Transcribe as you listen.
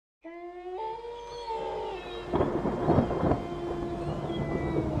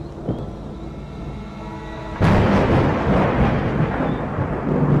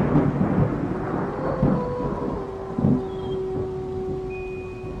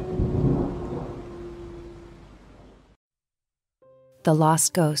The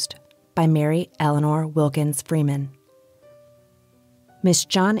Lost Ghost by Mary Eleanor Wilkins Freeman. Miss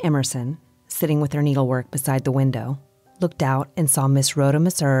John Emerson, sitting with her needlework beside the window, looked out and saw Miss Rhoda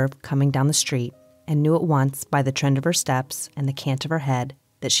Meserve coming down the street and knew at once by the trend of her steps and the cant of her head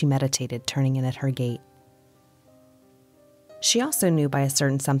that she meditated turning in at her gate. She also knew by a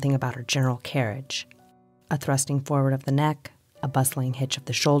certain something about her general carriage, a thrusting forward of the neck, a bustling hitch of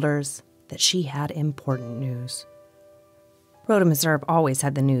the shoulders, that she had important news. Rhoda Meserve always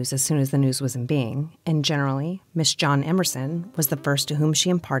had the news as soon as the news was in being, and generally, Miss John Emerson was the first to whom she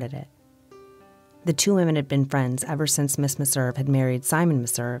imparted it. The two women had been friends ever since Miss Meserve had married Simon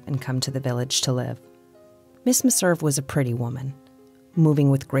Meserve and come to the village to live. Miss Meserve was a pretty woman, moving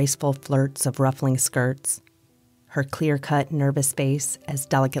with graceful flirts of ruffling skirts. Her clear-cut, nervous face, as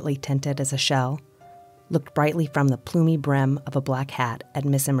delicately tinted as a shell, looked brightly from the plumy brim of a black hat at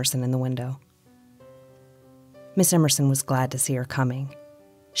Miss Emerson in the window. Miss Emerson was glad to see her coming.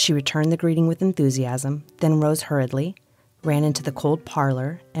 She returned the greeting with enthusiasm, then rose hurriedly, ran into the cold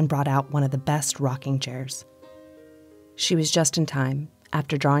parlor, and brought out one of the best rocking chairs. She was just in time,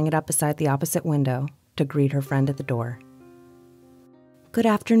 after drawing it up beside the opposite window, to greet her friend at the door. "Good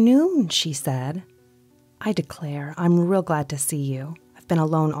afternoon," she said. "I declare, I'm real glad to see you. I've been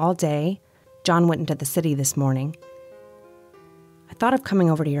alone all day. John went into the city this morning. I thought of coming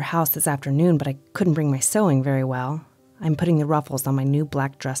over to your house this afternoon, but I couldn't bring my sewing very well. I'm putting the ruffles on my new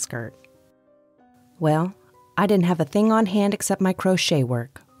black dress skirt." "Well, I didn't have a thing on hand except my crochet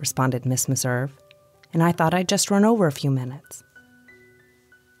work," responded Miss Meserve, "and I thought I'd just run over a few minutes."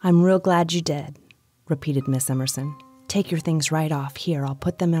 "I'm real glad you did," repeated Miss Emerson. "Take your things right off. Here, I'll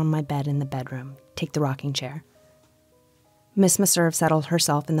put them on my bed in the bedroom. Take the rocking chair." Miss Meserve settled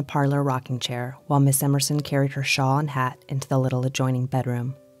herself in the parlor rocking chair, while Miss Emerson carried her shawl and hat into the little adjoining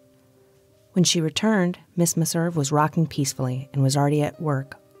bedroom. When she returned, Miss Meserve was rocking peacefully and was already at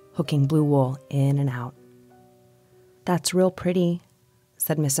work, hooking blue wool in and out. "That's real pretty,"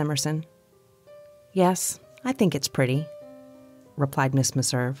 said Miss Emerson. "Yes, I think it's pretty," replied Miss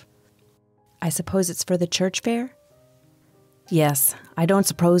Meserve. "I suppose it's for the church fair?" "Yes, I don't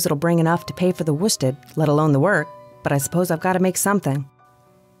suppose it'll bring enough to pay for the worsted, let alone the work, but I suppose I've got to make something."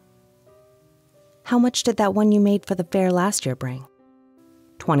 "How much did that one you made for the fair last year bring?"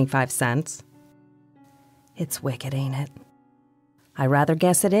 25 cents. "It's wicked, ain't it?" "I rather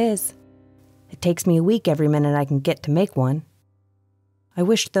guess it is. It takes me a week every minute I can get to make one. I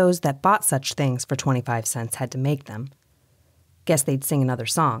wish those that bought such things for 25 cents had to make them. Guess they'd sing another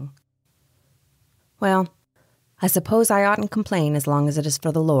song. Well, I suppose I oughtn't complain as long as it is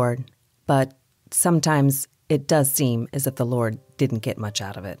for the Lord, but sometimes it does seem as if the Lord didn't get much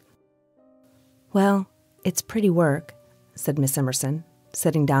out of it." "Well, it's pretty work," said Miss Emerson,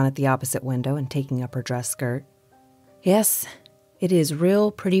 sitting down at the opposite window and taking up her dress skirt. "Yes, it is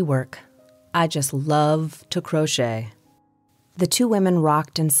real pretty work. I just love to crochet." The two women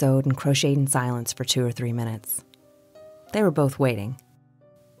rocked and sewed and crocheted in silence for 2 or 3 minutes. They were both waiting.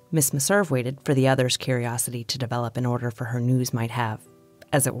 Miss Meserve waited for the other's curiosity to develop in order for her news might have,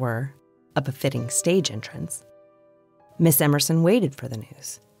 as it were, a befitting stage entrance. Miss Emerson waited for the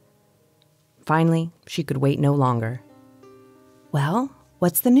news. Finally, she could wait no longer. "Well,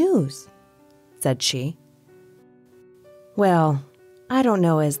 what's the news?" said she. "Well, I don't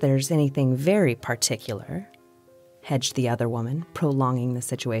know as there's anything very particular," hedged the other woman, prolonging the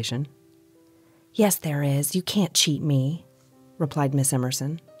situation. "Yes, there is. You can't cheat me," replied Miss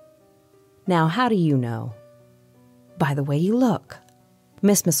Emerson. "Now, how do you know?" "By the way you look."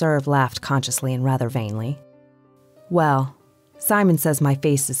 Miss Meserve laughed consciously and rather vainly. "Well, Simon says my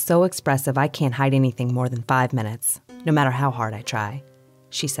face is so expressive I can't hide anything more than 5 minutes, no matter how hard I try,"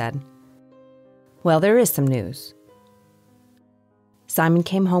 she said. "Well, there is some news. Simon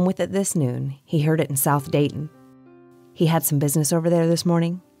came home with it this noon. He heard it in South Dayton. He had some business over there this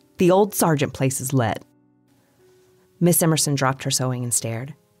morning. The old Sargent place is let." Miss Emerson dropped her sewing and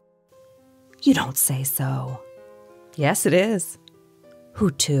stared. "You don't say so." "Yes, it is." "Who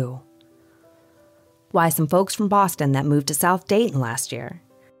to?" "Why, some folks from Boston that moved to South Dayton last year.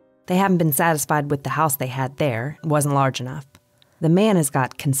 They haven't been satisfied with the house they had there. It wasn't large enough. The man has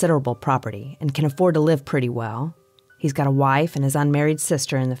got considerable property and can afford to live pretty well. He's got a wife and his unmarried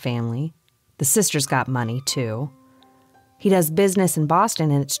sister in the family. The sister's got money, too. He does business in Boston,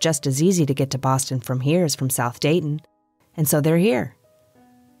 and it's just as easy to get to Boston from here as from South Dayton. And so they're here.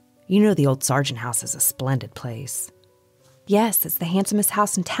 You know the old Sargent house is a splendid place." "Yes, it's the handsomest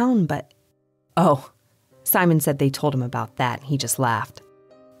house in town, but—" "Oh, Simon said they told him about that, and he just laughed.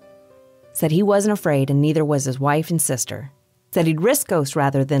 Said he wasn't afraid, and neither was his wife and sister. Said he'd risk ghosts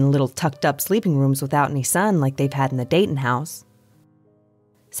rather than little tucked-up sleeping rooms without any sun like they've had in the Dayton house.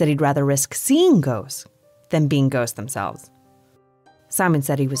 said he'd rather risk seeing ghosts than being ghosts themselves. Simon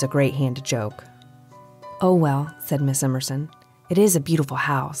said he was a great hand to joke. "Oh, well," said Miss Emerson, "it is a beautiful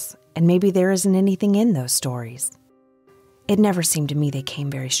house, and maybe there isn't anything in those stories. It never seemed to me they came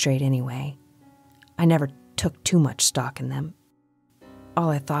very straight anyway. I never took too much stock in them. All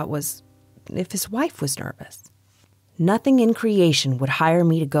I thought was, if his wife was nervous. Nothing in creation would hire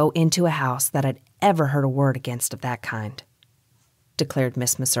me to go into a house that I'd ever heard a word against of that kind," declared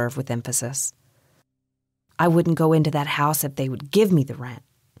Miss Meserve with emphasis. "I wouldn't go into that house if they would give me the rent.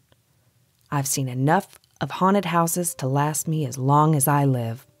 I've seen enough of haunted houses to last me as long as I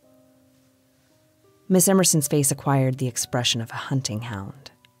live." Miss Emerson's face acquired the expression of a hunting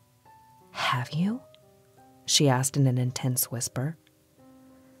hound. "Have you?" she asked in an intense whisper.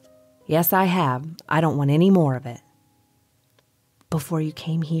 "Yes, I have. I don't want any more of it." "Before you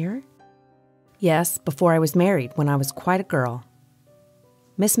came here?" "Yes, before I was married, when I was quite a girl."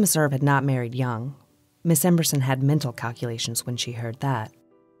 Miss Meserve had not married young. Miss Emerson had mental calculations when she heard that.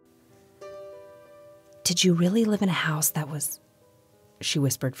 "Did you really live in a house that was—" she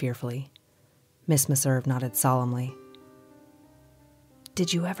whispered fearfully. Miss Meserve nodded solemnly.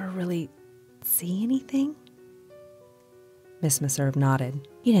 "Did you ever really see anything?" Miss Meserve nodded.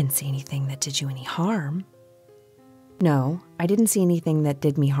 "You didn't see anything that did you any harm?" "No, I didn't see anything that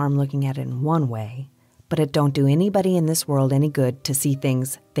did me harm looking at it in one way, but it don't do anybody in this world any good to see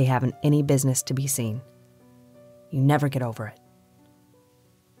things they haven't any business to be seen. You never get over it."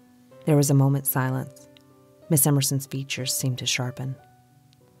 There was a moment's silence. Miss Emerson's features seemed to sharpen.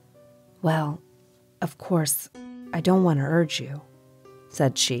 "Well, of course, I don't want to urge you,"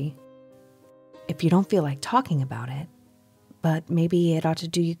 said she. "If you don't feel like talking about it, but maybe it ought to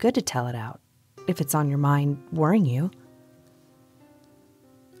do you good to tell it out, if it's on your mind worrying you."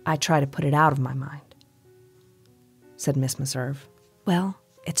 "I try to put it out of my mind," said Miss Meserve. "Well,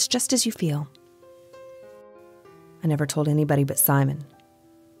 it's just as you feel." "I never told anybody but Simon,"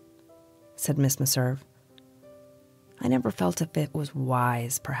 said Miss Meserve. "I never felt if it was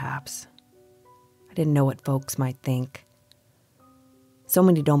wise, perhaps. I didn't know what folks might think. So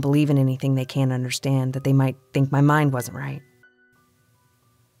many don't believe in anything they can't understand that they might think my mind wasn't right.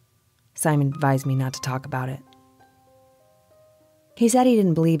 Simon advised me not to talk about it. He said he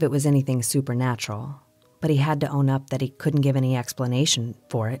didn't believe it was anything supernatural, but he had to own up that he couldn't give any explanation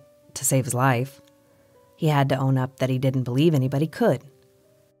for it to save his life. He had to own up that he didn't believe anybody could.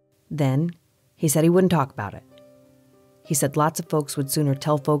 Then he said he wouldn't talk about it. He said lots of folks would sooner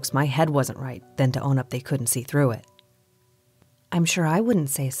tell folks my head wasn't right than to own up they couldn't see through it. "I'm sure I wouldn't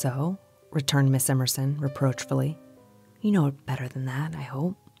say so," returned Miss Emerson reproachfully. "You know it better than that, I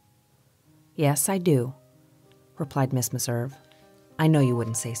hope." "Yes, I do," replied Miss Meserve. "I know you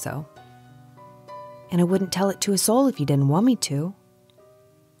wouldn't say so." "And I wouldn't tell it to a soul if you didn't want me to."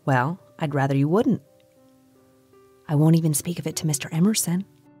 "Well, I'd rather you wouldn't." "I won't even speak of it to Mr. Emerson."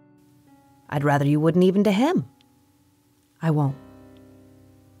 "I'd rather you wouldn't even to him." "I won't."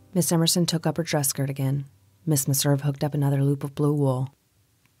 Miss Emerson took up her dress skirt again. Miss Meserve hooked up another loop of blue wool.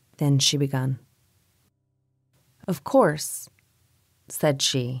 Then she begun. "Of course," said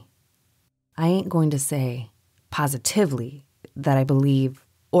she, "I ain't going to say positively that I believe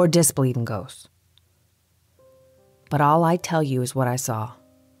or disbelieve in ghosts. But all I tell you is what I saw.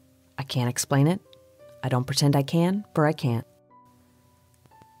 I can't explain it. I don't pretend I can, for I can't.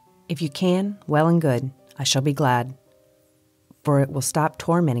 If you can, well and good, I shall be glad, for it will stop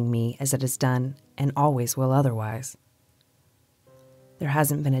tormenting me as it has done and always will otherwise. There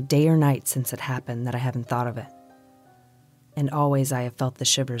hasn't been a day or night since it happened that I haven't thought of it, and always I have felt the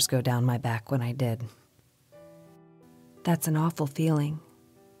shivers go down my back when I did." "That's an awful feeling,"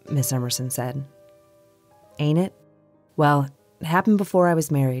 Miss Emerson said. "Ain't it? Well, it happened before I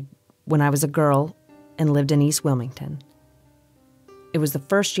was married, when I was a girl and lived in East Wilmington. It was the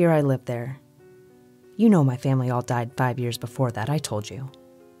first year I lived there. You know my family all died 5 years before that, I told you."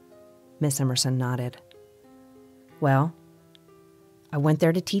 Miss Emerson nodded. "Well, I went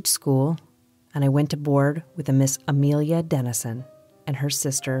there to teach school, and I went to board with a Miss Amelia Dennison and her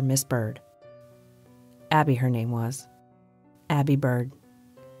sister, Miss Bird. Abby, her name was. Abby Bird.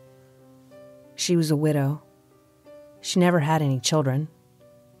 She was a widow. She never had any children.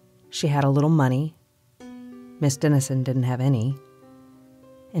 She had a little money. Miss Dennison didn't have any.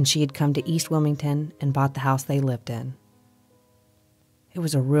 And she had come to East Wilmington and bought the house they lived in. It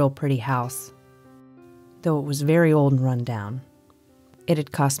was a real pretty house, though it was very old and run down. It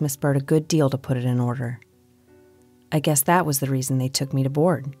had cost Miss Bird a good deal to put it in order. I guess that was the reason they took me to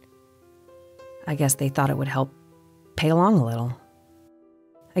board. I guess they thought it would help pay along a little.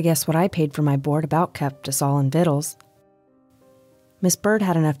 I guess what I paid for my board about kept us all in victuals. Miss Bird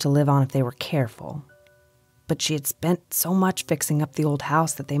had enough to live on if they were careful, but she had spent so much fixing up the old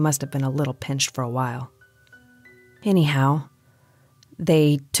house that they must have been a little pinched for a while. Anyhow,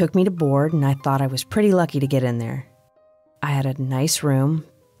 they took me to board, and I thought I was pretty lucky to get in there. I had a nice room,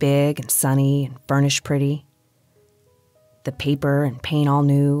 big and sunny and furnished pretty. The paper and paint all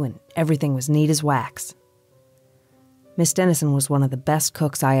new, and everything was neat as wax. Miss Dennison was one of the best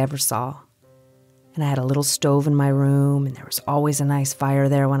cooks I ever saw, and I had a little stove in my room, and there was always a nice fire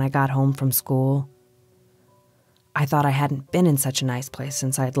there when I got home from school. I thought I hadn't been in such a nice place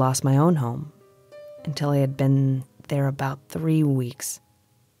since I had lost my own home, until I had been there about 3 weeks.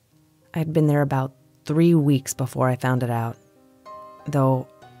 I had been there about 3 weeks before I found it out, though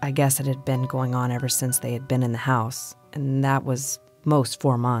I guess it had been going on ever since they had been in the house, and that was most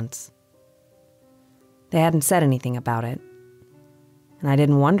 4 months. They hadn't said anything about it, and I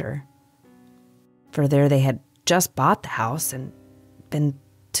didn't wonder. For there they had just bought the house and been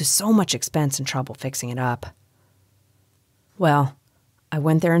to so much expense and trouble fixing it up. Well, I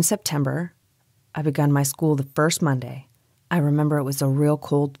went there in September. I begun my school the first Monday. I remember it was a real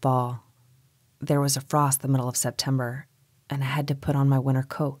cold fall. There was a frost the middle of September, and I had to put on my winter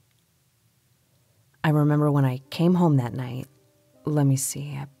coat. I remember when I came home that night,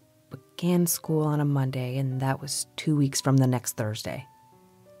 I began school on a Monday, and that was 2 weeks from the next Thursday.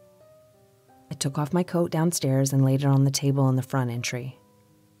 I took off my coat downstairs and laid it on the table in the front entry.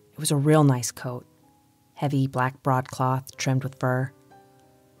 It was a real nice coat, heavy black broadcloth trimmed with fur.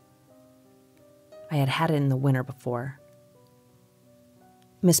 I had had it in the winter before.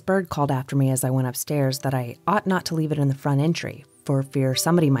 Miss Bird called after me as I went upstairs that I ought not to leave it in the front entry for fear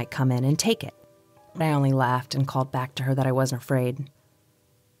somebody might come in and take it. But I only laughed and called back to her that I wasn't afraid.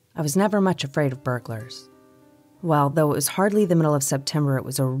 I was never much afraid of burglars. Well, though it was hardly the middle of September, it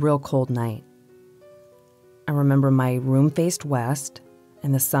was a real cold night. I remember my room faced west,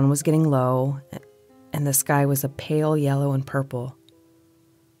 and the sun was getting low, and the sky was a pale yellow and purple,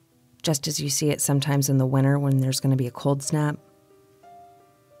 just as you see it sometimes in the winter when there's going to be a cold snap.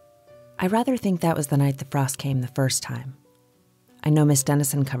 I rather think that was the night the frost came the first time. I know Miss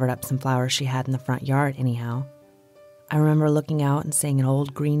Dennison covered up some flowers she had in the front yard anyhow. I remember looking out and seeing an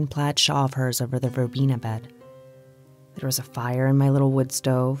old green plaid shawl of hers over the verbena bed. There was a fire in my little wood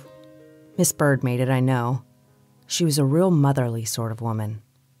stove. Miss Bird made it, I know. She was a real motherly sort of woman.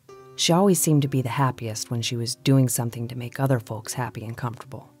 She always seemed to be the happiest when she was doing something to make other folks happy and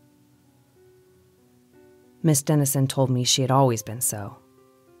comfortable. Miss Dennison told me she had always been so.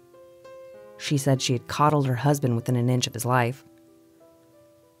 She said she had coddled her husband within an inch of his life.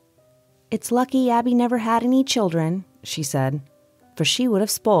 "It's lucky Abby never had any children," she said, "for she would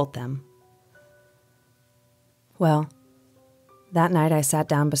have spoiled them." Well, that night I sat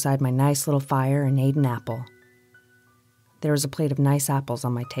down beside my nice little fire and ate an apple. There was a plate of nice apples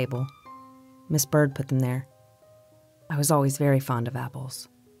on my table. Miss Bird put them there. I was always very fond of apples.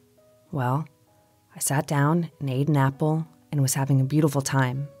 Well, I sat down and ate an apple and was having a beautiful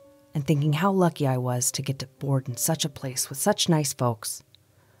time and thinking how lucky I was to get to board in such a place with such nice folks,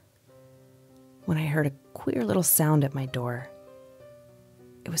 when I heard a queer little sound at my door.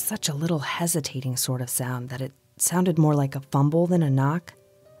 It was such a little hesitating sort of sound that it sounded more like a fumble than a knock,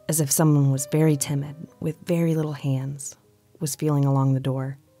 as if someone was very timid, with very little hands, was feeling along the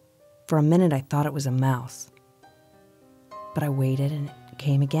door. For a minute I thought it was a mouse. But I waited and it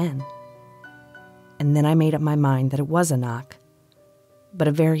came again. And then I made up my mind that it was a knock, but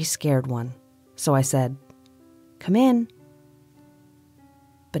a very scared one. So I said, "Come in."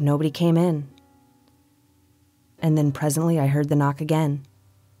 But nobody came in. And then presently I heard the knock again.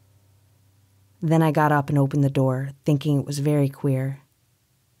 Then I got up and opened the door, thinking it was very queer,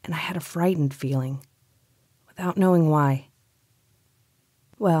 and I had a frightened feeling, without knowing why.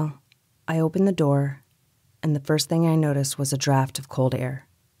 Well, I opened the door, and the first thing I noticed was a draft of cold air,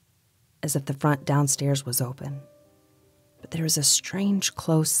 as if the front downstairs was open. But there was a strange,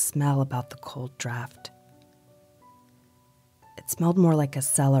 close smell about the cold draft. It smelled more like a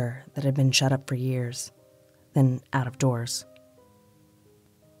cellar that had been shut up for years than out of doors.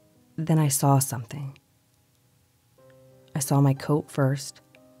 Then I saw something. I saw my coat first.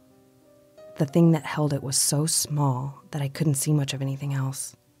 The thing that held it was so small that I couldn't see much of anything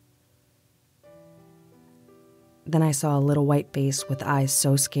else. Then I saw a little white face with eyes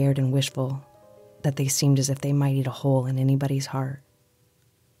so scared and wishful that they seemed as if they might eat a hole in anybody's heart.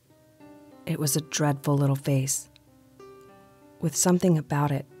 It was a dreadful little face, with something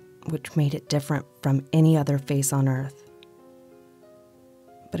about it which made it different from any other face on earth.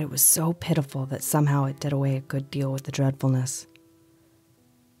 But it was so pitiful that somehow it did away a good deal with the dreadfulness.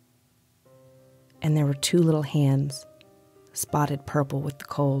 And there were two little hands, spotted purple with the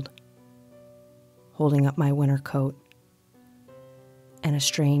cold, holding up my winter coat, and a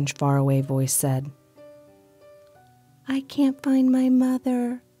strange, faraway voice said, "I can't find my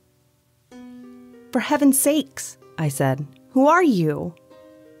mother." "For heaven's sakes," I said, "who are you?"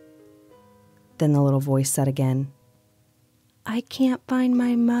 Then the little voice said again, "I can't find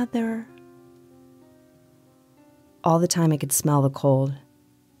my mother." All the time I could smell the cold,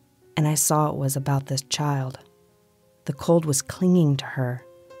 and I saw it was about this child. The cold was clinging to her,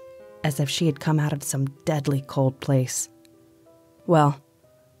 as if she had come out of some deadly cold place. Well,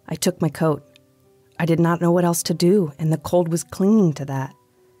 I took my coat. I did not know what else to do, and the cold was clinging to that.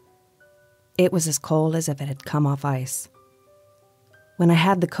 It was as cold as if it had come off ice. When I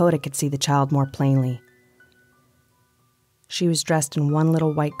had the coat, I could see the child more plainly. She was dressed in one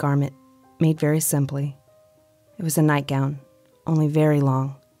little white garment, made very simply. It was a nightgown, only very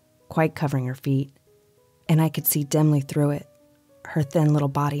long, quite covering her feet, and I could see dimly through it, her thin little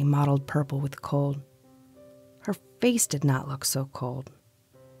body mottled purple with the cold. Her face did not look so cold.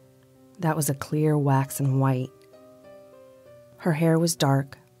 That was a clear waxen white. Her hair was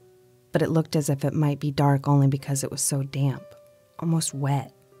dark, but it looked as if it might be dark only because it was so damp, almost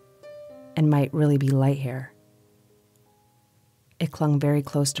wet, and might really be light hair. It clung very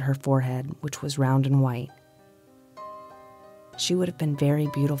close to her forehead, which was round and white. She would have been very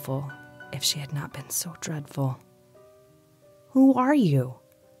beautiful if she had not been so dreadful. "Who are you?"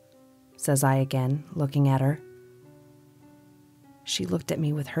 says I again, looking at her. She looked at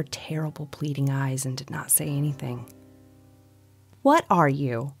me with her terrible pleading eyes and did not say anything. "What are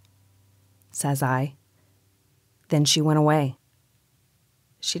you?" says I. Then she went away.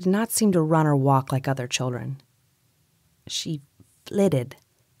 She did not seem to run or walk like other children. She flitted,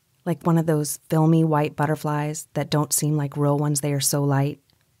 like one of those filmy white butterflies that don't seem like real ones, they are so light,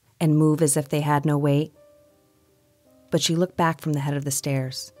 and move as if they had no weight. But she looked back from the head of the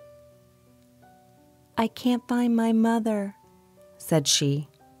stairs. "I can't find my mother," said she,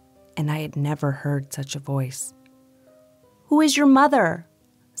 and I had never heard such a voice. "Who is your mother?"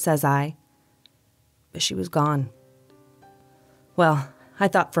 says I. But she was gone. Well, I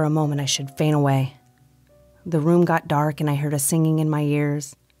thought for a moment I should faint away. The room got dark and I heard a singing in my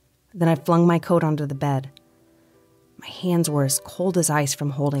ears. Then I flung my coat onto the bed. My hands were as cold as ice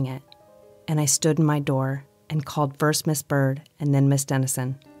from holding it, and I stood in my door and called first Miss Bird and then Miss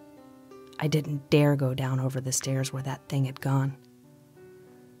Dennison. I didn't dare go down over the stairs where that thing had gone.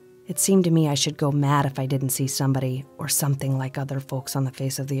 It seemed to me I should go mad if I didn't see somebody or something like other folks on the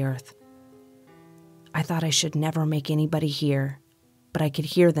face of the earth. I thought I should never make anybody hear, but I could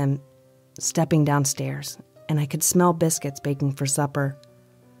hear them stepping downstairs, and I could smell biscuits baking for supper.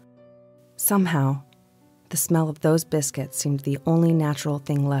 Somehow, the smell of those biscuits seemed the only natural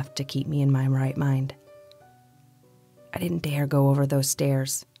thing left to keep me in my right mind. I didn't dare go over those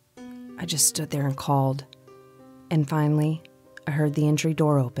stairs. I just stood there and called. And finally, I heard the entry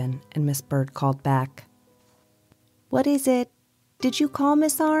door open and Miss Bird called back. "What is it? Did you call,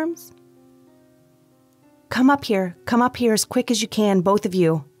 Miss Arms?" Come up here as quick as you can, both of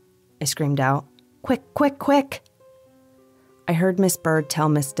you," I screamed out. "Quick, quick, quick." I heard Miss Bird tell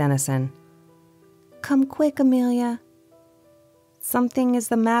Miss Dennison, "Come quick, Amelia. Something is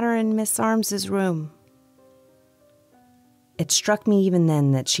the matter in Miss Arms's room." It struck me even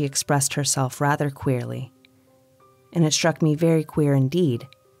then that she expressed herself rather queerly. And it struck me very queer indeed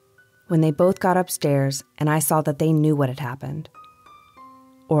when they both got upstairs and I saw that they knew what had happened.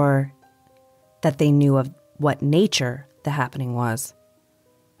 Or that they knew of what nature the happening was.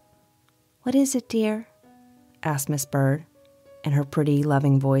 "What is it, dear?" asked Miss Bird, and her pretty,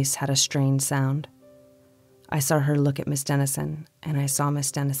 loving voice had a strange sound. I saw her look at Miss Dennison, and I saw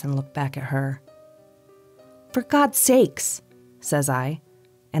Miss Dennison look back at her. "For God's sakes," says I,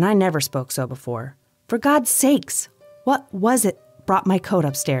 and I never spoke so before. "For God's sakes, what was it brought my coat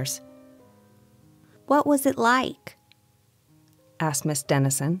upstairs?" "What was it like?" asked Miss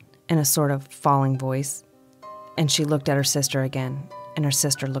Dennison in a sort of falling voice, and she looked at her sister again, and her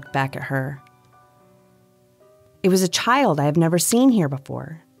sister looked back at her. "It was a child I have never seen here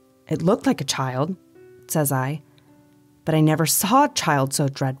before. It looked like a child," says I, "but I never saw a child so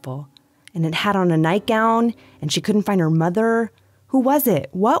dreadful. And it had on a nightgown, and she couldn't find her mother. Who was it?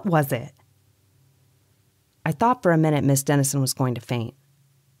 What was it?" I thought for a minute Miss Dennison was going to faint,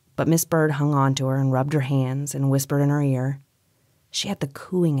 but Miss Bird hung on to her and rubbed her hands and whispered in her ear. She had the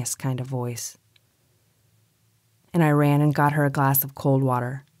cooingest kind of voice. And I ran and got her a glass of cold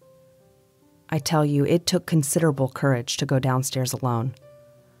water. I tell you, it took considerable courage to go downstairs alone.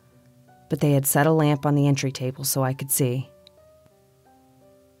 But they had set a lamp on the entry table so I could see.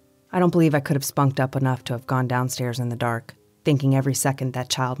 I don't believe I could have spunked up enough to have gone downstairs in the dark. thinking every second that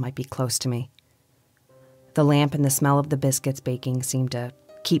child might be close to me. The lamp and the smell of the biscuits baking seemed to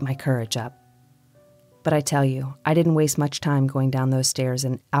keep my courage up. But I tell you, I didn't waste much time going down those stairs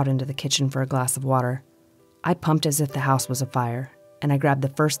and out into the kitchen for a glass of water. I pumped as if the house was afire, and I grabbed the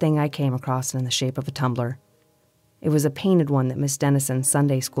first thing I came across in the shape of a tumbler. It was a painted one that Miss Dennison's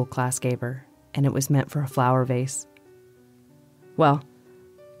Sunday school class gave her, and it was meant for a flower vase. Well,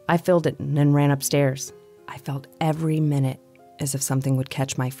 I filled it and then ran upstairs. I felt every minute as if something would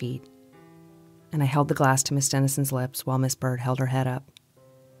catch my feet, and I held the glass to Miss Dennison's lips while Miss Bird held her head up.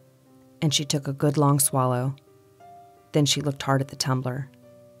 And she took a good long swallow. Then she looked hard at the tumbler.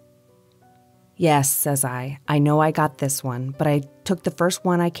 "Yes," says I know I got this one, but I took the first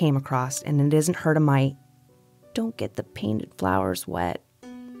one I came across, and it isn't hurt a mite." "Don't get the painted flowers wet,"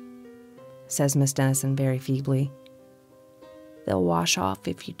 says Miss Dennison very feebly. "They'll wash off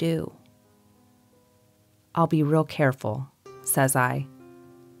if you do." "I'll be real careful," says I.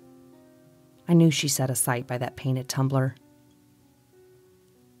 I knew she set a sight by that painted tumbler.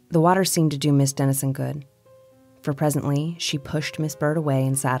 The water seemed to do Miss Dennison good, for presently she pushed Miss Bird away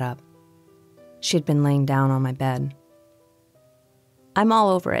and sat up. She had been laying down on my bed. "I'm all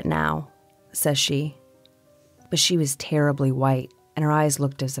over it now," says she. But she was terribly white, and her eyes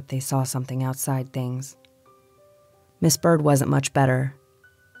looked as if they saw something outside things. Miss Bird wasn't much better,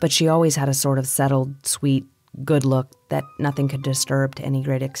 but she always had a sort of settled, sweet, good look that nothing could disturb to any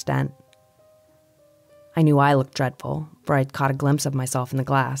great extent. I knew I looked dreadful, for I'd caught a glimpse of myself in the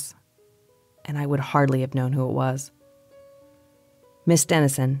glass, and I would hardly have known who it was. Miss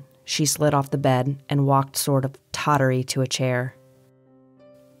Dennison, she slid off the bed and walked sort of tottery to a chair.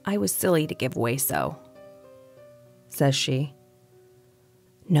 "I was silly to give way so," says she.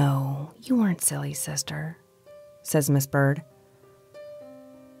 "No, you weren't silly, sister," says Miss Bird.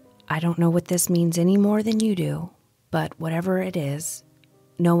 "I don't know what this means any more than you do, but whatever it is,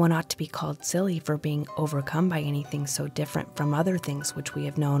 no one ought to be called silly for being overcome by anything so different from other things which we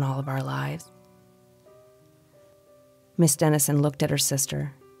have known all of our lives." Miss Dennison looked at her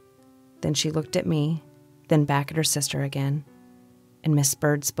sister. Then she looked at me, then back at her sister again, and Miss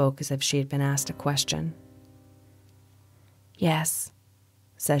Bird spoke as if she had been asked a question. "Yes,"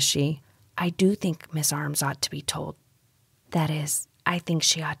 says she, "I do think Miss Arms ought to be told. That is, I think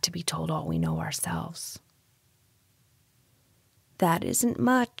she ought to be told all we know ourselves." "That isn't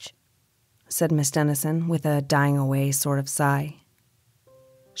much," said Miss Dennison with a dying-away sort of sigh.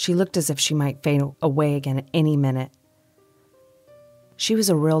 She looked as if she might fade away again at any minute. She was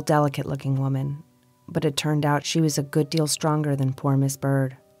a real delicate-looking woman, but it turned out she was a good deal stronger than poor Miss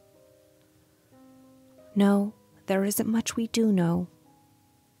Bird. "No, there isn't much we do know,"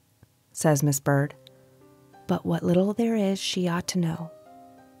 says Miss Bird. "But what little there is, she ought to know.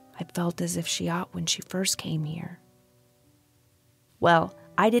 I felt as if she ought when she first came here." "Well,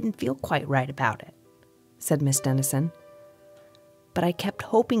 I didn't feel quite right about it," said Miss Dennison. "But I kept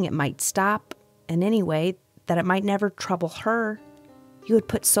hoping it might stop, and anyway, that it might never trouble her. You had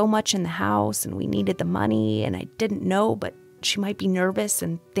put so much in the house, and we needed the money, and I didn't know, but she might be nervous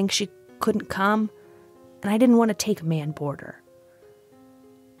and think she couldn't come, and I didn't want to take a man boarder.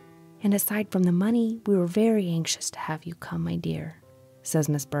 And aside from the money, we were very anxious to have you come, my dear," says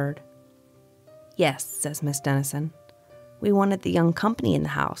Miss Bird. "Yes," says Miss Dennison. "We wanted the young company in the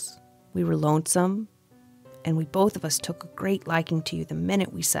house. We were lonesome, and we both of us took a great liking to you the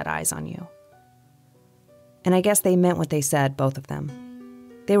minute we set eyes on you." And I guess they meant what they said, both of them.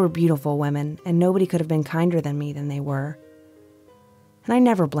 They were beautiful women, and nobody could have been kinder than me than they were. And I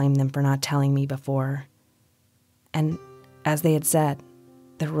never blamed them for not telling me before. And as they had said,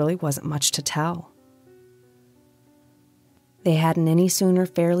 there really wasn't much to tell. They hadn't any sooner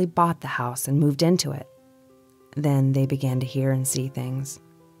fairly bought the house and moved into it. Then they began to hear and see things.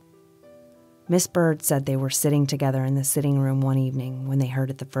 Miss Bird said they were sitting together in the sitting room one evening when they heard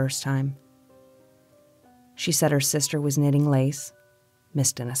it the first time. She said her sister was knitting lace.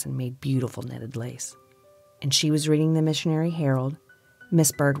 Miss Dennison made beautiful knitted lace. And she was reading the Missionary Herald.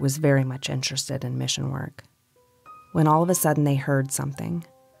 Miss Bird was very much interested in mission work. When all of a sudden they heard something.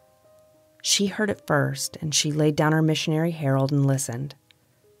 She heard it first, and she laid down her Missionary Herald and listened.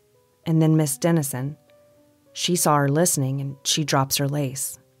 And then Miss Dennison, she saw her listening, and she drops her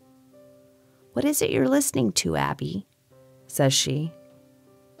lace. "What is it you're listening to, Abby?" says she.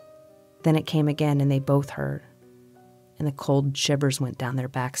 Then it came again, and they both heard, and the cold shivers went down their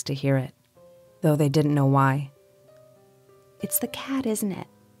backs to hear it, though they didn't know why. "It's the cat, isn't it?"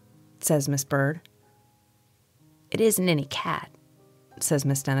 says Miss Bird. "It isn't any cat," says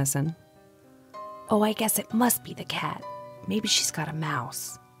Miss Dennison. "Oh, I guess it must be the cat. Maybe she's got a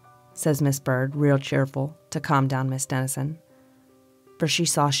mouse," says Miss Bird, real cheerful, to calm down Miss Dennison. for she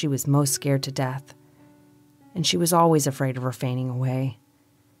saw she was most scared to death, and she was always afraid of her fainting away.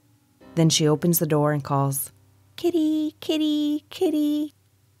 Then she opens the door and calls, "Kitty, kitty, kitty."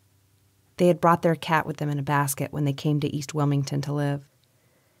 They had brought their cat with them in a basket when they came to East Wilmington to live.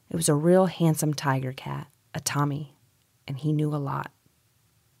 It was a real handsome tiger cat, a Tommy, and he knew a lot.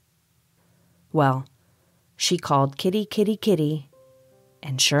 Well, she called, "Kitty, kitty, kitty,"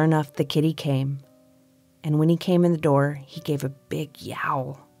 and sure enough, the kitty came. And when he came in the door, he gave a big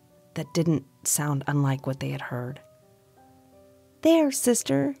yowl that didn't sound unlike what they had heard. "There,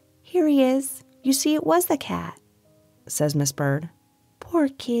 sister, here he is. You see, it was the cat," says Miss Bird. "Poor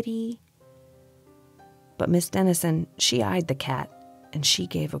kitty." But Miss Dennison, she eyed the cat, and she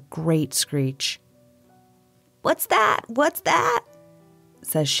gave a great screech. "What's that? What's that?"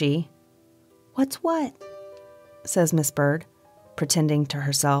 says she. "What's what?" says Miss Bird, pretending to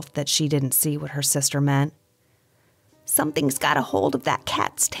herself that she didn't see what her sister meant. "Something's got a hold of that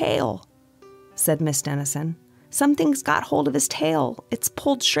cat's tail," said Miss Dennison. "Something's got hold of his tail. It's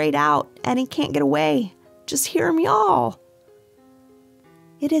pulled straight out, and he can't get away. Just hear him yawl."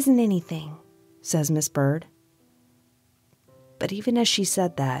 "It isn't anything," says Miss Bird. But even as she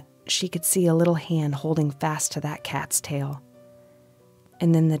said that, she could see a little hand holding fast to that cat's tail.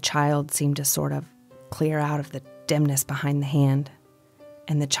 And then the child seemed to sort of clear out of the dimness behind the hand,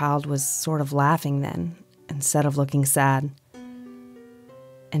 and the child was sort of laughing then, instead of looking sad.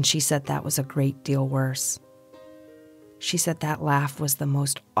 And she said that was a great deal worse. She said that laugh was the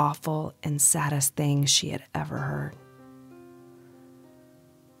most awful and saddest thing she had ever heard.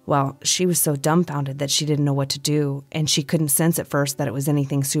 Well, she was so dumbfounded that she didn't know what to do, and she couldn't sense at first that it was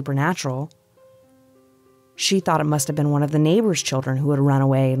anything supernatural. She thought it must have been one of the neighbors' children who had run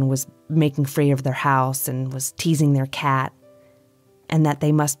away and was making free of their house and was teasing their cat, and that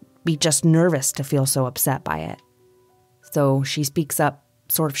they must be just nervous to feel so upset by it. So she speaks up,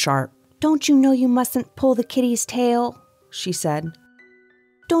 sort of sharp. "Don't you know you mustn't pull the kitty's tail?" she said.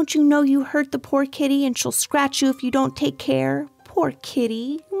 "Don't you know you hurt the poor kitty and she'll scratch you if you don't take care? Poor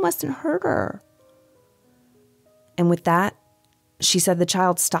kitty, you mustn't hurt her." And with that, she said the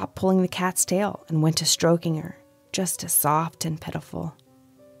child stopped pulling the cat's tail and went to stroking her, just as soft and pitiful.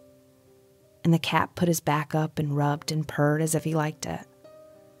 And the cat put his back up and rubbed and purred as if he liked it.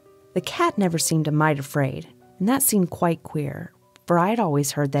 The cat never seemed a mite afraid, and that seemed quite queer, for I had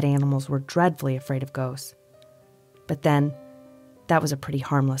always heard that animals were dreadfully afraid of ghosts. But then, that was a pretty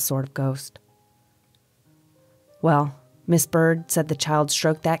harmless sort of ghost. Well, Miss Bird said the child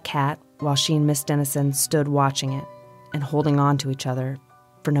stroked that cat while she and Miss Dennison stood watching it and holding on to each other,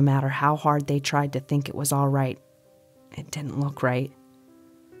 for no matter how hard they tried to think it was all right, it didn't look right.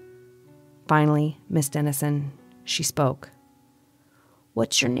 Finally, Miss Dennison, she spoke.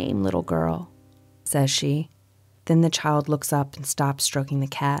 "What's your name, little girl?" says she. Then the child looks up and stops stroking the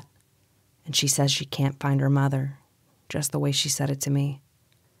cat, and she says she can't find her mother, just the way she said it to me.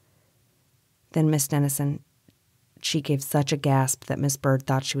 Then Miss Dennison, she gave such a gasp that Miss Bird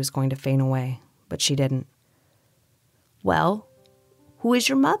thought she was going to faint away, but she didn't. "Well, who is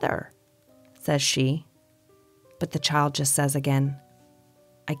your mother?" says she. But the child just says again,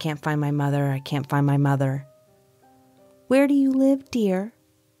 "I can't find my mother, I can't find my mother." "Where do you live, dear?"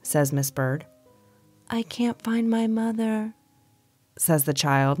 says Miss Bird. "I can't find my mother," says the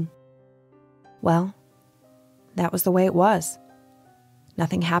child. Well, that was the way it was.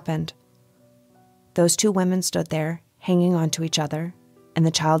 Nothing happened. Those two women stood there, hanging on to each other, and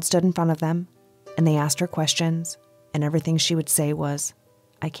the child stood in front of them, and they asked her questions, and everything she would say was,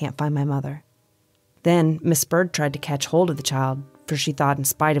 "I can't find my mother." Then Miss Bird tried to catch hold of the child, for she thought, in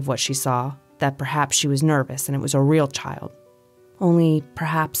spite of what she saw, that perhaps she was nervous and it was a real child, only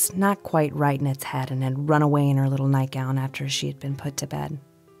perhaps not quite right in its head and had run away in her little nightgown after she had been put to bed.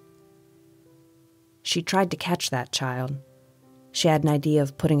 She tried to catch that child. She had an idea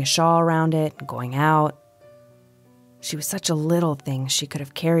of putting a shawl around it and going out. She was such a little thing, she could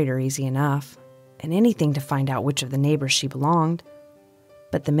have carried her easy enough, and anything to find out which of the neighbors she belonged.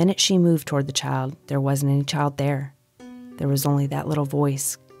 But the minute she moved toward the child, there wasn't any child there. There was only that little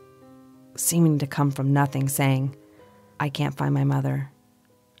voice, seeming to come from nothing, saying, "I can't find my mother."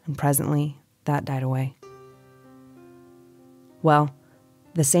 And presently, that died away. Well,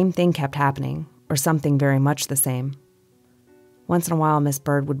 the same thing kept happening, or something very much the same. Once in a while, Miss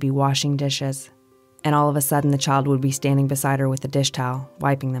Bird would be washing dishes, and all of a sudden the child would be standing beside her with a dish towel,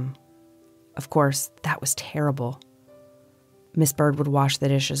 wiping them. Of course, that was terrible. Miss Bird would wash the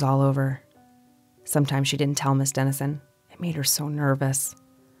dishes all over. Sometimes she didn't tell Miss Dennison. It made her so nervous.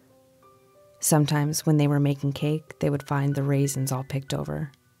 Sometimes when they were making cake, they would find the raisins all picked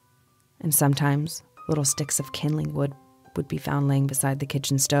over. And sometimes little sticks of kindling wood would be found laying beside the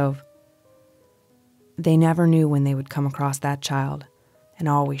kitchen stove. They never knew when they would come across that child, and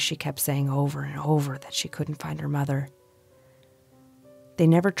always she kept saying over and over that she couldn't find her mother. They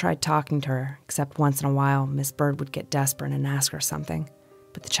never tried talking to her, except once in a while Miss Bird would get desperate and ask her something,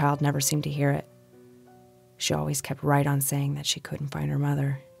 but the child never seemed to hear it. She always kept right on saying that she couldn't find her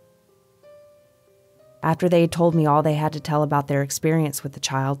mother. After they had told me all they had to tell about their experience with the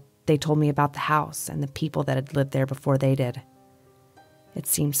child, they told me about the house and the people that had lived there before they did. It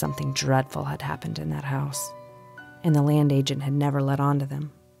seemed something dreadful had happened in that house, and the land agent had never let on to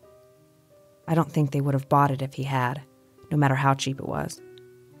them. I don't think they would have bought it if he had, no matter how cheap it was.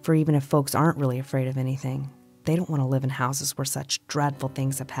 For even if folks aren't really afraid of anything, they don't want to live in houses where such dreadful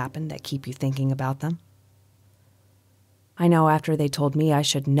things have happened that keep you thinking about them. I know after they told me I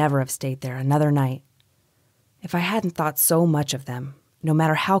should never have stayed there another night. If I hadn't thought so much of them, no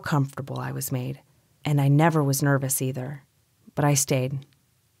matter how comfortable I was made, and I never was nervous either, but I stayed.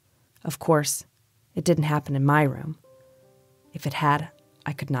 Of course, it didn't happen in my room. If it had,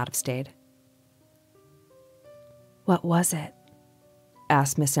 I could not have stayed. "What was it?"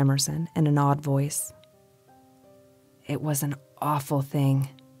 asked Miss Emerson in an odd voice. "It was an awful thing.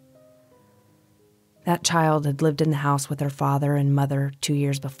 That child had lived in the house with her father and mother 2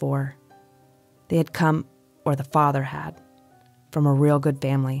 years before. They had come, or the father had, from a real good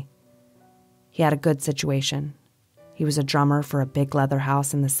family. He had a good situation. He was a drummer for a big leather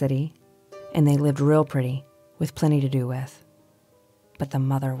house in the city, and they lived real pretty, with plenty to do with. But the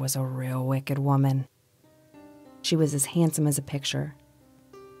mother was a real wicked woman. She was as handsome as a picture,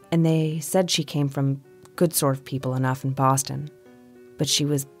 and they said she came from good sort of people enough in Boston, but she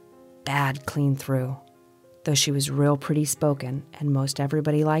was bad clean through, though she was real pretty spoken and most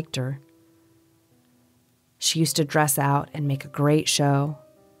everybody liked her. She used to dress out and make a great show,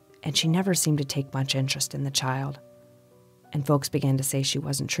 and she never seemed to take much interest in the child, and folks began to say she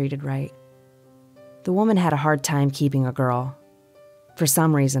wasn't treated right. The woman had a hard time keeping a girl. For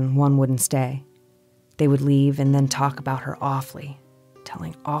some reason, one wouldn't stay. They would leave and then talk about her awfully,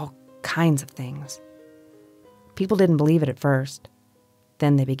 telling all kinds of things. People didn't believe it at first.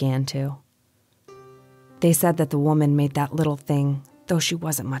 Then they began to. They said that the woman made that little thing, though she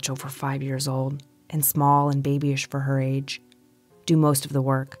wasn't much over 5 years old, and small and babyish for her age, do most of the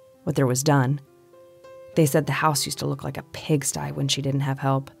work, what there was done. They said the house used to look like a pigsty when she didn't have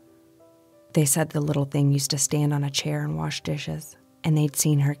help. They said the little thing used to stand on a chair and wash dishes, and they'd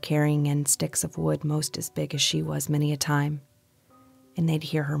seen her carrying in sticks of wood most as big as she was many a time, and they'd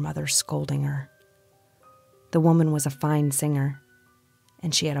hear her mother scolding her. The woman was a fine singer,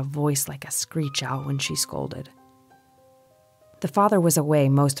 and she had a voice like a screech owl when she scolded. The father was away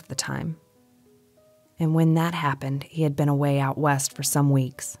most of the time, and when that happened, he had been away out west for some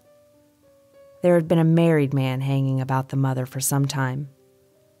weeks. There had been a married man hanging about the mother for some time,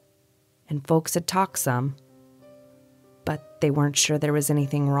 and folks had talked some, but they weren't sure there was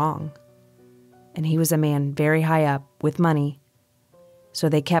anything wrong. And he was a man very high up with money, so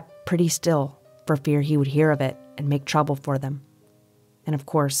they kept pretty still for fear he would hear of it and make trouble for them. And of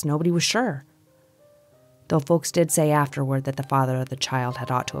course, nobody was sure, though folks did say afterward that the father of the child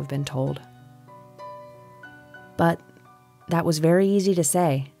had ought to have been told. But that was very easy to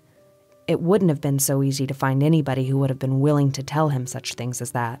say. It wouldn't have been so easy to find anybody who would have been willing to tell him such things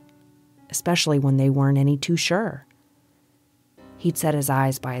as that, especially when they weren't any too sure. He'd set his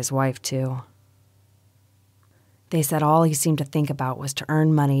eyes by his wife, too. They said all he seemed to think about was to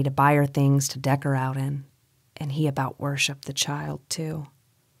earn money to buy her things to deck her out in, and he about worshipped the child, too.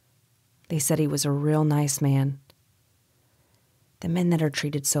 They said he was a real nice man. The men that are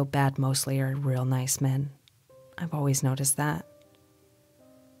treated so bad mostly are real nice men. I've always noticed that.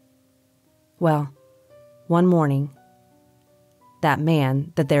 Well, one morning, that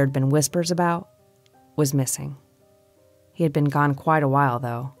man that there had been whispers about was missing. He had been gone quite a while,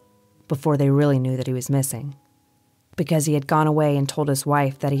 though, before they really knew that he was missing, because he had gone away and told his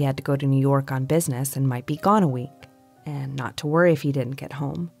wife that he had to go to New York on business and might be gone a week, and not to worry if he didn't get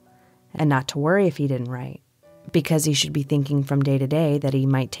home, and not to worry if he didn't write, because he should be thinking from day to day that he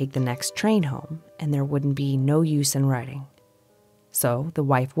might take the next train home, and there wouldn't be no use in writing. So the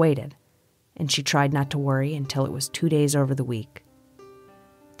wife waited, and she tried not to worry until it was 2 days over the week.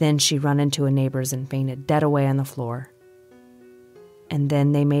 Then she run into a neighbor's and fainted dead away on the floor. And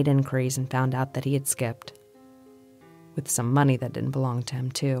then they made inquiries and found out that he had skipped, with some money that didn't belong to him,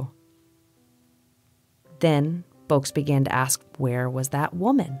 too. Then folks began to ask where was that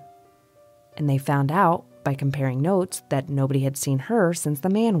woman, and they found out by comparing notes that nobody had seen her since the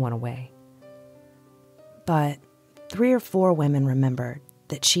man went away. But 3 or 4 women remembered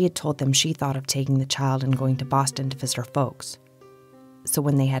that she had told them she thought of taking the child and going to Boston to visit her folks. So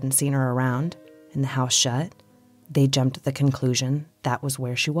when they hadn't seen her around and the house shut, they jumped to the conclusion that was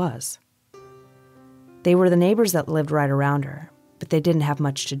where she was. They were the neighbors that lived right around her, but they didn't have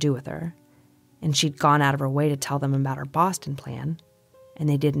much to do with her, and she'd gone out of her way to tell them about her Boston plan, and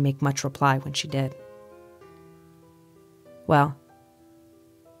they didn't make much reply when she did. Well,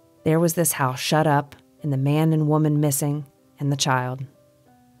 there was this house shut up, and the man and woman missing, and the child.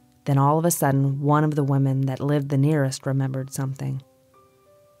 Then all of a sudden, one of the women that lived the nearest remembered something.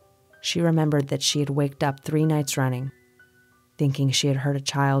 She remembered that she had waked up 3 nights running, thinking she had heard a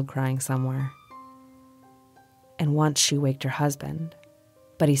child crying somewhere. And once she waked her husband,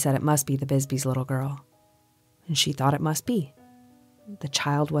 but he said it must be the Bisbee's little girl, and she thought it must be. The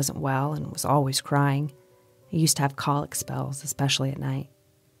child wasn't well and was always crying. It used to have colic spells, especially at night.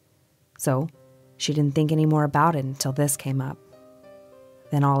 So she didn't think any more about it until this came up.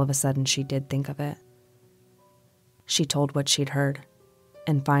 Then all of a sudden she did think of it. She told what she'd heard,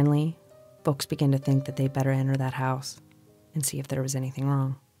 and finally, folks began to think that they'd better enter that house and see if there was anything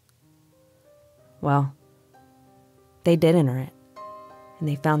wrong. Well, they did enter it, and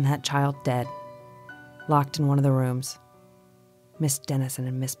they found that child dead, locked in one of the rooms. Miss Dennison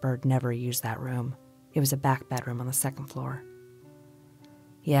and Miss Bird never used that room. It was a back bedroom on the 2nd floor.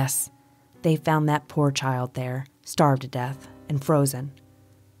 Yes, they found that poor child there, starved to death and frozen,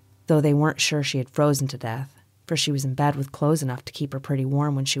 though they weren't sure she had frozen to death, for she was in bed with clothes enough to keep her pretty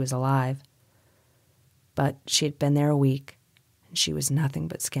warm when she was alive. But she had been there a week, and she was nothing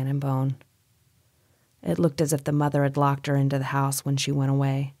but skin and bone. It looked as if the mother had locked her into the house when she went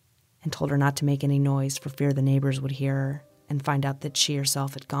away and told her not to make any noise for fear the neighbors would hear her and find out that she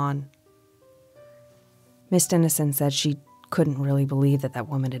herself had gone. Miss Dennison said she couldn't really believe that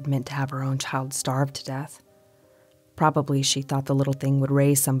woman had meant to have her own child starved to death. Probably she thought the little thing would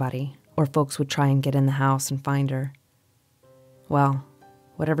raise somebody, or folks would try and get in the house and find her. Well,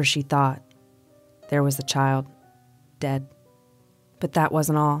 whatever she thought, there was the child, dead. But that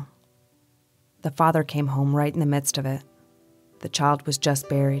wasn't all. The father came home right in the midst of it. The child was just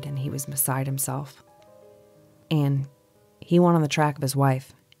buried, and he was beside himself. And he went on the track of his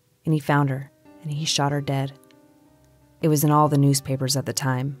wife, and he found her, and he shot her dead. It was in all the newspapers at the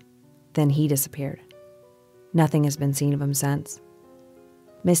time. Then he disappeared. Nothing has been seen of him since.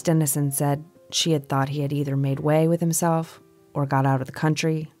 Miss Dennison said she had thought he had either made way with himself or got out of the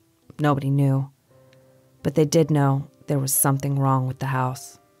country. Nobody knew. But they did know there was something wrong with the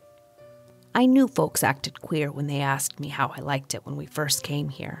house. "I knew folks acted queer when they asked me how I liked it when we first came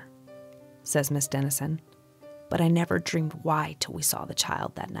here," says Miss Dennison, "but I never dreamed why till we saw the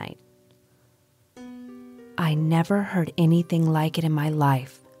child that night." "I never heard anything like it in my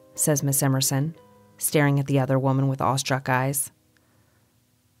life," says Miss Emerson, staring at the other woman with awestruck eyes.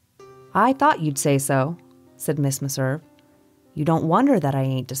 "I thought you'd say so," said Miss Meserve. "You don't wonder that I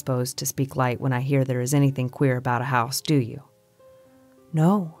ain't disposed to speak light when I hear there is anything queer about a house, do you?"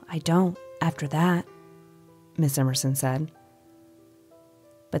 "No, I don't, after that," Miss Emerson said.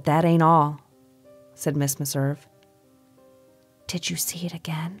 "But that ain't all," said Miss Meserve. "Did you see it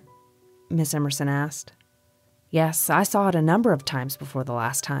again?" Miss Emerson asked. "Yes, I saw it a number of times before the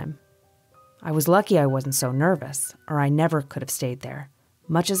last time. I was lucky I wasn't so nervous, or I never could have stayed there.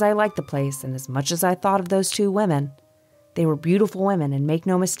 Much as I liked the place, and as much as I thought of those 2 women, they were beautiful women, and make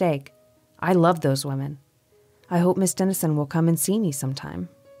no mistake, I loved those women. I hope Miss Dennison will come and see me sometime."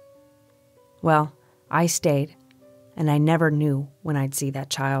 Well, I stayed, and I never knew when I'd see that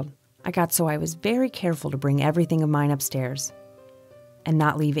child. I was very careful to bring everything of mine upstairs, and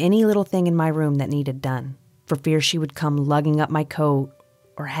not leave any little thing in my room that needed done, for fear she would come lugging up my coat,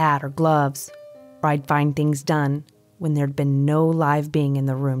 or hat, or gloves, or I'd find things done when there'd been no live being in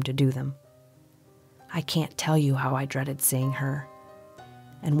the room to do them. I can't tell you how I dreaded seeing her,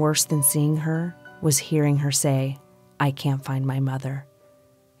 and worse than seeing her was hearing her say, "I can't find my mother."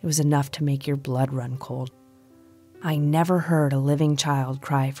 It was enough to make your blood run cold. I never heard a living child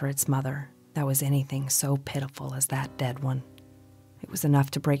cry for its mother that was anything so pitiful as that dead one. It was enough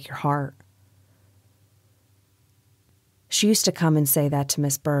to break your heart. She used to come and say that to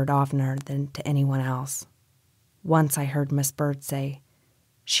Miss Bird oftener than to anyone else. Once I heard Miss Bird say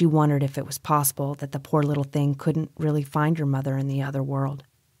she wondered if it was possible that the poor little thing couldn't really find her mother in the other world.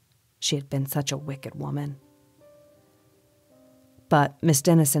 She had been such a wicked woman. But Miss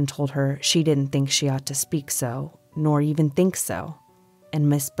Dennison told her she didn't think she ought to speak so, nor even think so, and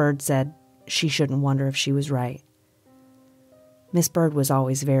Miss Bird said she shouldn't wonder if she was right. Miss Bird was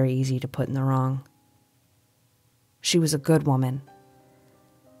always very easy to put in the wrong. She was a good woman,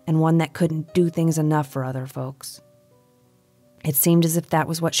 and one that couldn't do things enough for other folks. It seemed as if that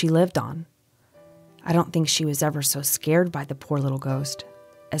was what she lived on. I don't think she was ever so scared by the poor little ghost,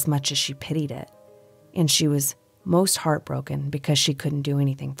 as much as she pitied it, and she was most heartbroken because she couldn't do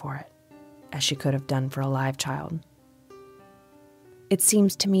anything for it, as she could have done for a live child. It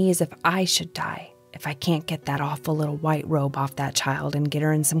seems to me as if I should die if I can't get that awful little white robe off that child and get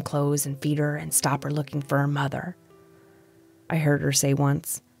her in some clothes and feed her and stop her looking for her mother, I heard her say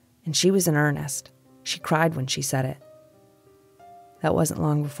once, and she was in earnest. She cried when she said it. That wasn't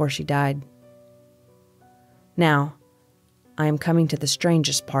long before she died. Now, I am coming to the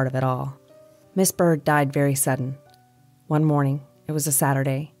strangest part of it all. Miss Bird died very sudden. One morning, it was a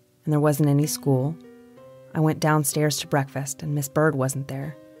Saturday, and there wasn't any school. I went downstairs to breakfast, and Miss Bird wasn't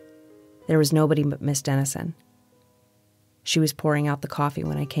there. There was nobody but Miss Dennison. She was pouring out the coffee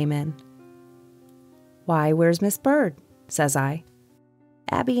when I came in. "Why, where's Miss Bird?" says I.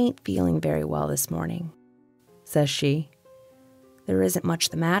 "Abby ain't feeling very well this morning," says she. "There isn't much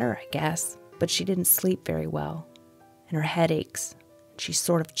the matter, I guess, but she didn't sleep very well, and her head aches, and she's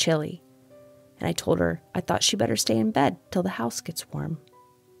sort of chilly. And I told her I thought she better stay in bed till the house gets warm."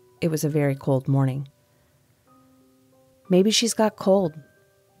 It was a very cold morning. "Maybe she's got cold,"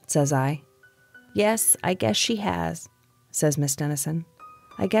 says I. "Yes, I guess she has," says Miss Dennison.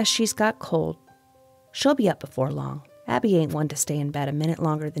 "I guess she's got cold. She'll be up before long. Abby ain't one to stay in bed a minute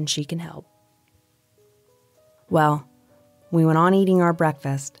longer than she can help." Well, we went on eating our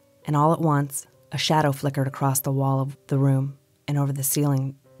breakfast, and all at once, a shadow flickered across the wall of the room and over the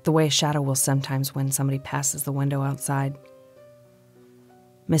ceiling, the way a shadow will sometimes when somebody passes the window outside.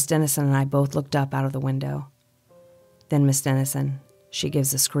 Miss Dennison and I both looked up out of the window. Then Miss Dennison, she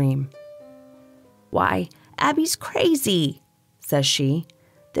gives a scream. "Why, Abby's crazy," says she.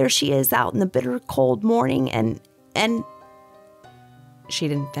 "There she is out in the bitter cold morning and... She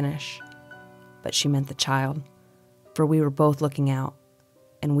didn't finish, but she meant the child, for we were both looking out,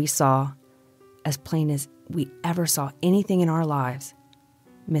 and we saw, as plain as we ever saw anything in our lives,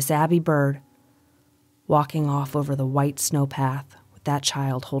 Miss Abby Bird walking off over the white snow path with that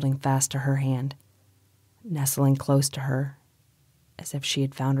child holding fast to her hand, nestling close to her as if she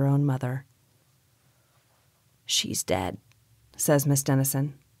had found her own mother. "She's dead," says Miss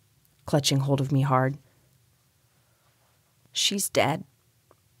Dennison, clutching hold of me hard. "She's dead.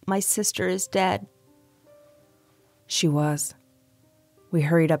 My sister is dead." She was. We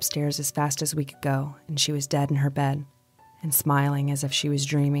hurried upstairs as fast as we could go, and she was dead in her bed, and smiling as if she was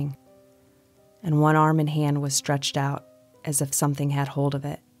dreaming. And one arm and hand was stretched out as if something had hold of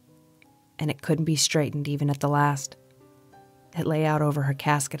it, and it couldn't be straightened even at the last. It lay out over her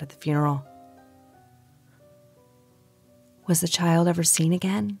casket at the funeral. "Was the child ever seen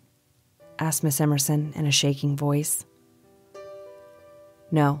again?" asked Miss Emerson in a shaking voice.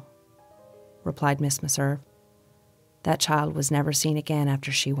 "No," replied Miss Meserve. "That child was never seen again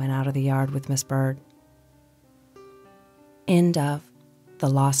after she went out of the yard with Miss Bird." End of The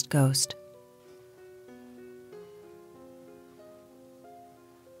Lost Ghost